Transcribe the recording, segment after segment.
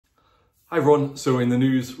Hi everyone. So in the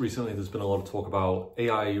news recently, there's been a lot of talk about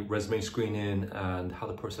AI resume screening and how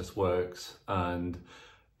the process works. And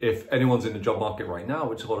if anyone's in the job market right now,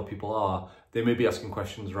 which a lot of people are, they may be asking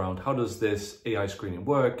questions around how does this AI screening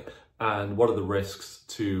work and what are the risks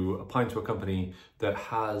to applying to a company that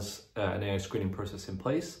has an AI screening process in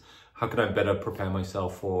place? How can I better prepare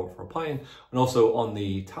myself for applying? And also on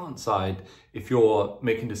the talent side, if you're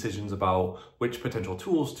making decisions about which potential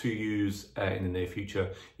tools to use in the near future,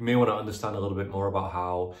 you may want to understand a little bit more about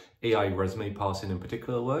how AI resume parsing in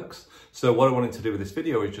particular works. So what I wanted to do with this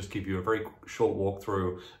video is just give you a very short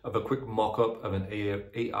walkthrough of a quick mock-up of an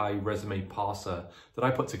AI resume parser that I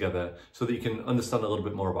put together so that you can understand a little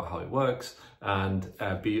bit more about how it works and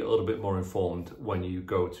be a little bit more informed when you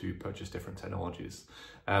go to purchase different technologies.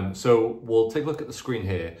 So we'll take a look at the screen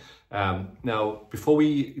here. Now, before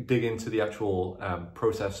we dig into the actual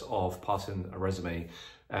process of parsing a resume,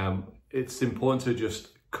 it's important to just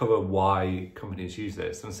cover why companies use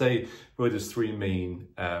this and say really there's three main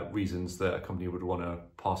reasons that a company would want to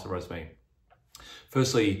parse a resume.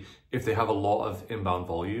 Firstly, if they have a lot of inbound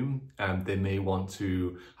volume, they may want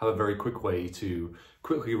to have a very quick way to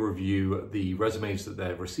quickly review the resumes that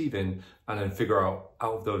they're receiving and then figure out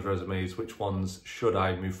of those resumes, which ones should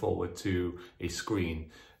I move forward to a screen.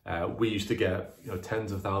 We used to get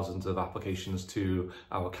tens of thousands of applications to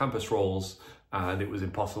our campus roles, and it was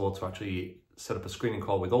impossible to actually set up a screening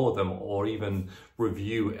call with all of them or even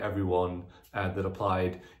review everyone that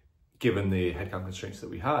applied given the headcount constraints that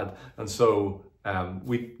we had. And so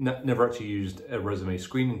we never actually used a resume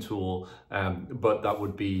screening tool, but that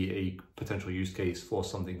would be a potential use case for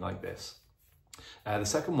something like this. The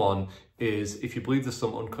second one is if you believe there's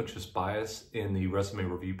some unconscious bias in the resume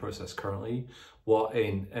review process currently, what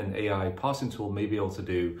an AI parsing tool may be able to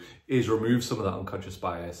do is remove some of that unconscious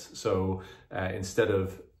bias. So instead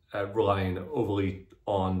of relying overly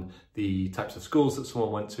on the types of schools that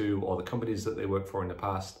someone went to or the companies that they worked for in the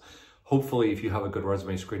past, hopefully, if you have a good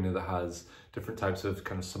resume screener that has different types of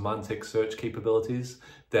kind of semantic search capabilities,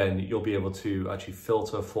 then you'll be able to actually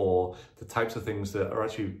filter for the types of things that are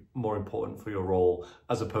actually more important for your role,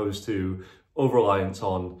 as opposed to over-reliance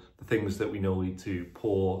on the things that we know lead to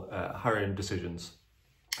poor hiring decisions.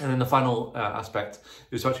 And then the final aspect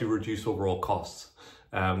is to actually reduce overall costs.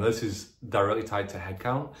 This is directly tied to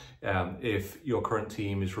headcount. If your current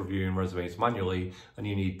team is reviewing resumes manually and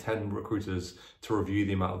you need 10 recruiters to review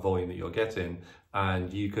the amount of volume that you're getting,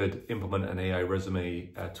 and you could implement an AI resume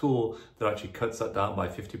tool that actually cuts that down by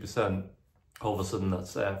 50%, all of a sudden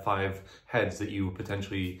that's 5 heads that you would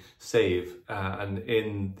potentially save. And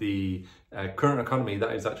in the current economy,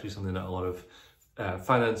 that is actually something that a lot of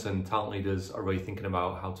finance and talent leaders are really thinking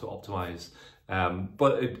about how to optimize.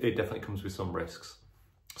 But it definitely comes with some risks.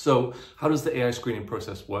 So how does the AI screening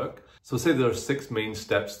process work? So say there are 6 main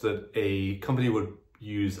steps that a company would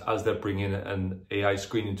use as they're bringing an AI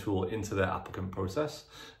screening tool into their applicant process.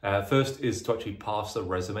 First is to actually parse a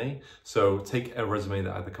resume. So take a resume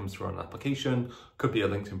that either comes through an application, could be a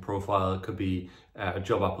LinkedIn profile, it could be a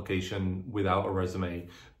job application without a resume.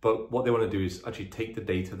 But what they want to do is actually take the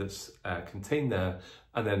data that's contained there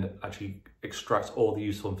and then actually extract all the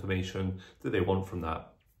useful information that they want from that.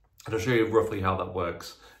 And I'll show you roughly how that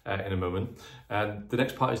works in a moment. And the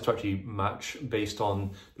next part is to actually match based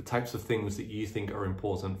on the types of things that you think are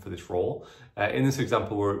important for this role. In this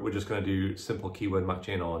example, we're just going to do simple keyword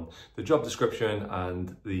matching on the job description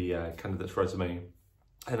and the candidate's resume.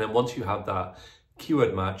 And then once you have that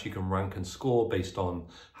keyword match, you can rank and score based on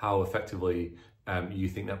how effectively you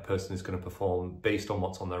think that person is going to perform based on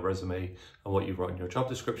what's on their resume and what you've wrote in your job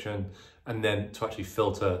description. And then to actually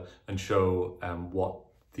filter and show what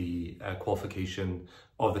the qualification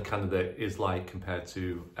of the candidate is like compared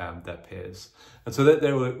to their peers. And so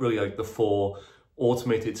they're really like the 4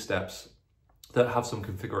 automated steps that have some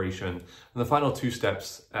configuration. And the final 2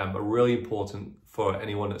 steps are really important for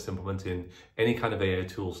anyone that's implementing any kind of AI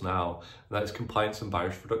tools now, and that is compliance and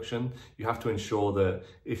bias reduction. You have to ensure that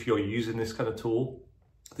if you're using this kind of tool,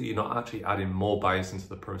 that you're not actually adding more bias into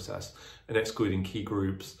the process and excluding key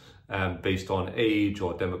groups based on age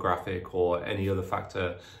or demographic or any other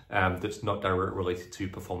factor that's not directly related to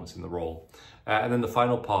performance in the role. And then the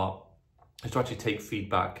final part is to actually take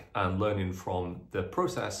feedback and learning from the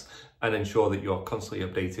process and ensure that you're constantly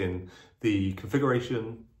updating the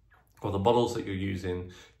configuration or the models that you're using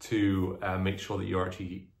to make sure that you're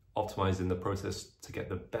actually optimizing the process to get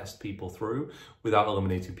the best people through without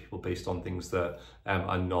eliminating people based on things that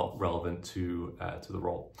are not relevant to the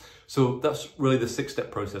role. So that's really the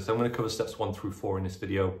 6-step process. I'm going to cover steps 1 through 4 in this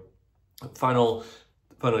video. Finally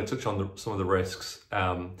touch on some of the risks.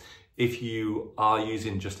 If you are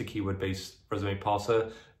using just a keyword-based resume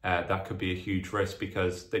parser, that could be a huge risk,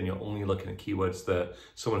 because then you're only looking at keywords that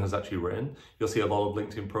someone has actually written. You'll see a lot of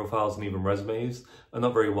LinkedIn profiles and even resumes are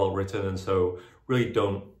not very well written, and so really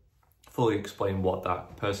don't fully explain what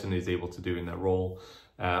that person is able to do in their role.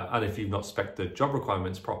 And if you've not spec'd the job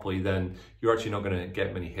requirements properly, then you're actually not going to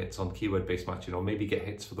get many hits on keyword-based matching, or maybe get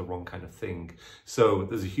hits for the wrong kind of thing. So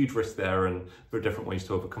there's a huge risk there, and there are different ways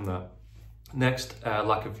to overcome that. Next,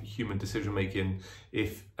 lack of human decision-making.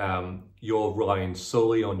 If you're relying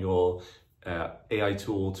solely on your AI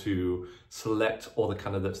tool to select all the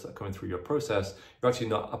candidates that are coming through your process, you're actually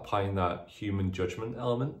not applying that human judgment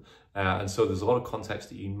element. And so there's a lot of context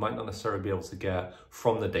that you might not necessarily be able to get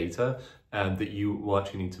from the data, that you will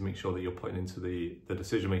actually need to make sure that you're putting into the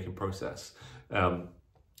decision-making process.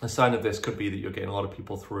 A sign of this could be that you're getting a lot of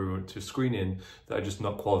people through to screening that are just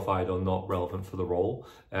not qualified or not relevant for the role.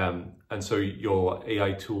 And so your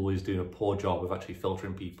AI tool is doing a poor job of actually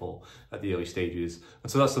filtering people at the early stages.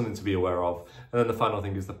 And so that's something to be aware of. And then the final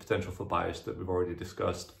thing is the potential for bias that we've already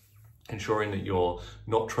discussed. Ensuring that you're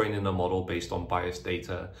not training a model based on biased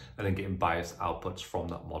data and then getting biased outputs from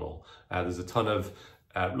that model. There's a ton of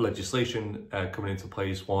legislation coming into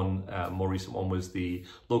place. One more recent one was the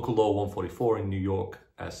Local Law 144 in New York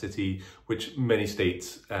City, which many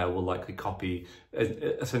states will likely copy,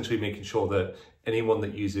 essentially making sure that anyone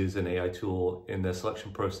that uses an AI tool in their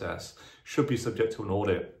selection process should be subject to an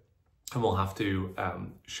audit, and will have to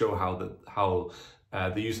show how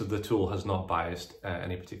the use of the tool has not biased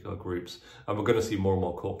any particular groups. And we're going to see more and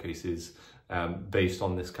more court cases based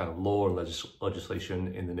on this kind of law and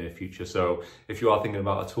legislation in the near future. So if you are thinking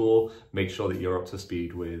about a tool, make sure that you're up to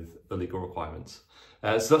speed with the legal requirements.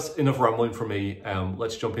 So that's enough rambling from me.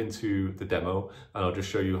 Let's jump into the demo, and I'll just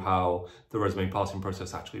show you how the resume parsing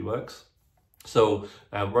process actually works. So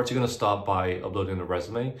we're actually going to start by uploading a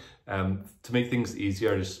resume. To make things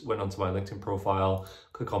easier, I just went onto my LinkedIn profile,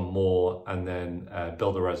 click on more, and then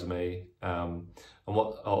build a resume,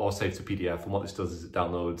 or save to PDF. And what this does is it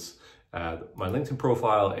downloads my LinkedIn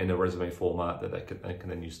profile in a resume format that I can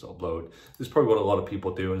then use to upload. This is probably what a lot of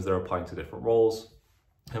people do as they're applying to different roles.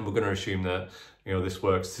 And we're going to assume that this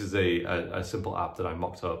works. This is a simple app that I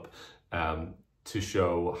mocked up to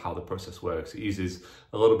show how the process works. It uses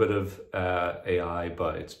a little bit of AI,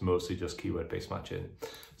 but it's mostly just keyword-based matching.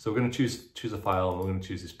 So we're going to choose a file, and we're going to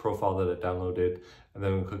choose this profile that I downloaded, and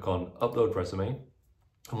then we'll click on Upload Resume.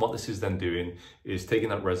 And what this is then doing is taking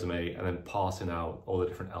that resume and then parsing out all the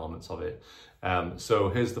different elements of it. So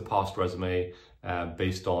here's the parsed resume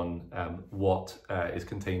based on what is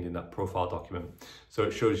contained in that profile document. So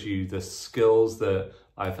it shows you the skills that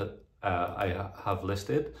I have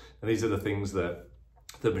listed, and these are the things that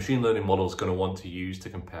the machine learning model is going to want to use to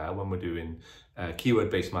compare when we're doing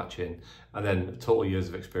keyword-based matching, and then total years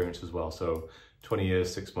of experience as well. So 20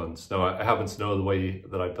 years, 6 months. Now, I happen to know the way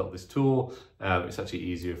that I built this tool. It's actually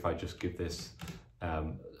easier if I just give this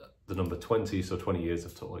the number 20, so 20 years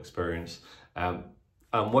of total experience. And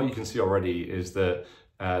what you can see already is that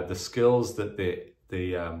the skills that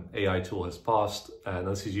the AI tool has parsed, and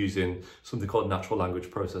this is using something called natural language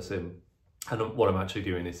processing. And what I'm actually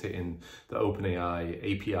doing is hitting the OpenAI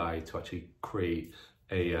API to actually create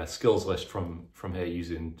a skills list from here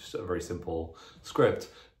using just a very simple script.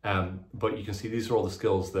 But you can see these are all the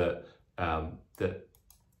skills that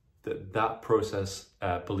that process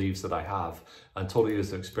believes that I have, and total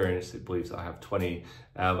years of experience it believes that I have 20.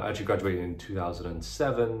 I actually graduated in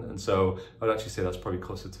 2007, and so I'd actually say that's probably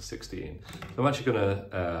closer to 16. So I'm actually going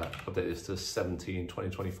to update this to 17.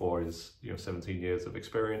 2024 is 17 years of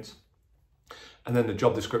experience. And then the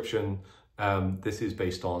job description, this is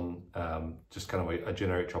based on just kind of a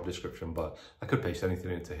generic job description, but I could paste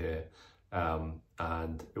anything into here.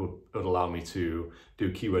 And it would allow me to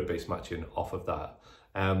do keyword-based matching off of that.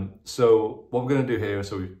 So what we're going to do here,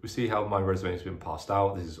 so we see how my resume has been passed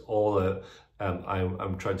out. This is all that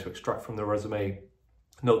I'm trying to extract from the resume.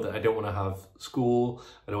 Note that I don't want to have school,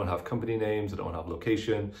 I don't want to have company names, I don't want to have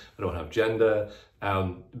location, I don't want to have gender.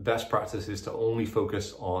 Best practice is to only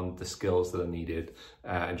focus on the skills that are needed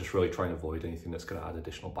and just really try and avoid anything that's going to add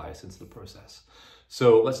additional bias into the process.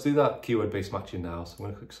 So let's do that keyword-based matching now. So I'm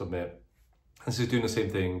going to click submit. This is doing the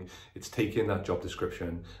same thing. It's taking that job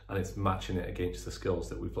description and it's matching it against the skills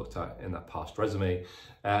that we've looked at in that past resume.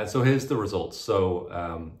 So here's the results.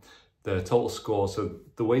 So the total score. So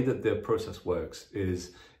the way that the process works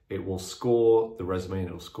is it will score the resume and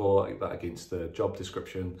it will score that against the job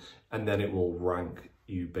description, and then it will rank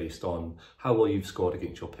you based on how well you've scored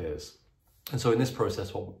against your peers. And so in this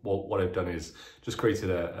process, what I've done is just created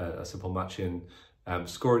a simple matching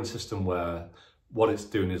scoring system where what it's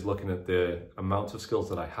doing is looking at the amount of skills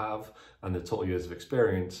that I have and the total years of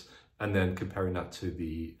experience, and then comparing that to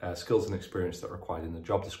the skills and experience that are required in the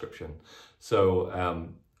job description. So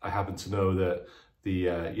I happen to know that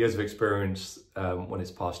the years of experience when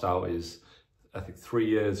it's passed out is, I think, 3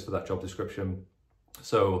 years for that job description.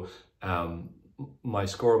 So my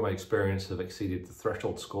score and my experience have exceeded the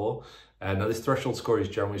threshold score. Now this threshold score is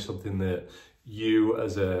generally something that you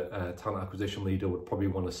as a talent acquisition leader would probably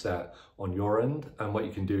want to set on your end. And what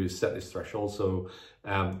you can do is set this threshold. So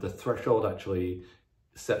the threshold actually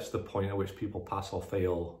sets the point at which people pass or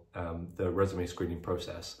fail the resume screening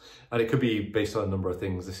process. And it could be based on a number of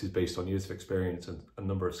things. This is based on years of experience and a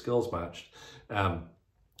number of skills matched.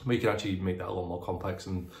 We can actually make that a lot more complex,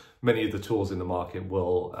 and many of the tools in the market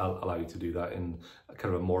will allow you to do that in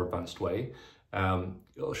kind of a more advanced way.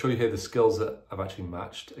 I'll show you here the skills that I've actually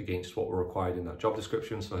matched against what were required in that job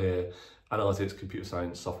description. So here, analytics, computer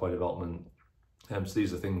science, software development. So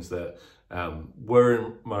these are things that were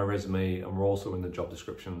in my resume and were also in the job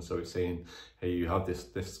description. So it's saying, hey, you have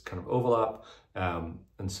this kind of overlap.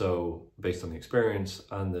 And so based on the experience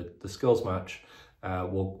and the skills match,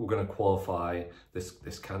 we're going to qualify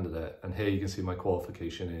this candidate. And here you can see my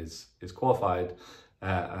qualification is qualified,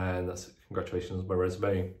 and that's congratulations, my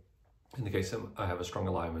resume indicates that I have a strong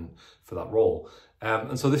alignment for that role.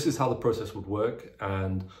 And so this is how the process would work,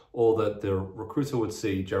 and all that the recruiter would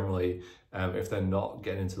see generally, if they're not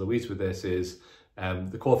getting into the weeds with this, is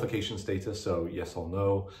the qualification status, so yes or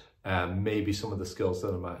no, maybe some of the skills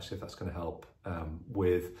that are matched, if that's going to help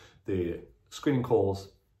with the screening calls.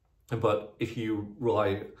 But if you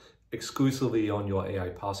rely exclusively on your AI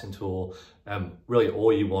parsing tool, really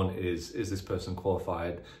all you want is this person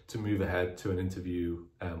qualified to move ahead to an interview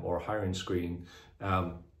or a hiring screen.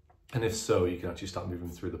 And if so, you can actually start moving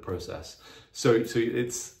through the process. So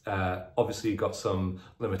it's obviously got some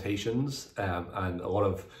limitations, and a lot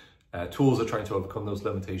of tools are trying to overcome those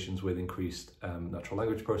limitations with increased natural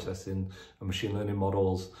language processing and machine learning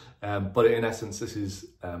models. But in essence, this is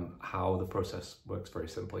how the process works very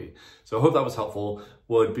simply. So I hope that was helpful.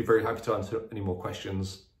 Would be very happy to answer any more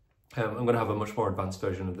questions. I'm going to have a much more advanced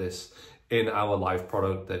version of this in our live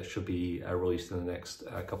product that should be released in the next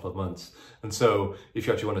couple of months. And so if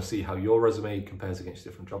you actually want to see how your resume compares against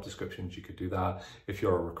different job descriptions, you could do that. If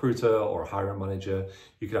you're a recruiter or a hiring manager,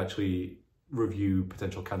 you could actually review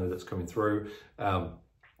potential candidates coming through.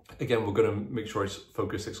 Again, we're going to make sure it's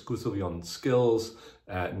focused exclusively on skills,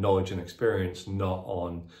 knowledge and experience, not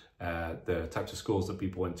on the types of schools that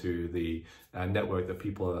people went to, the network that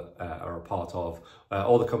people are a part of,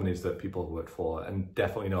 all the companies that people have worked for, and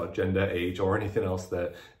definitely not gender, age, or anything else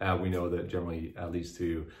that we know that generally leads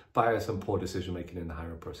to bias and poor decision making in the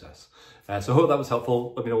hiring process. So I hope that was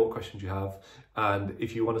helpful. Let me know what questions you have. And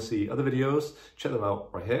if you want to see other videos, check them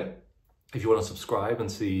out right here. If you want to subscribe and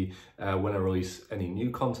see when I release any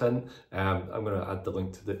new content, I'm going to add the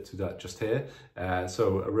link to that just here.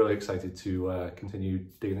 So I'm really excited to continue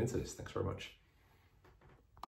digging into this. Thanks very much.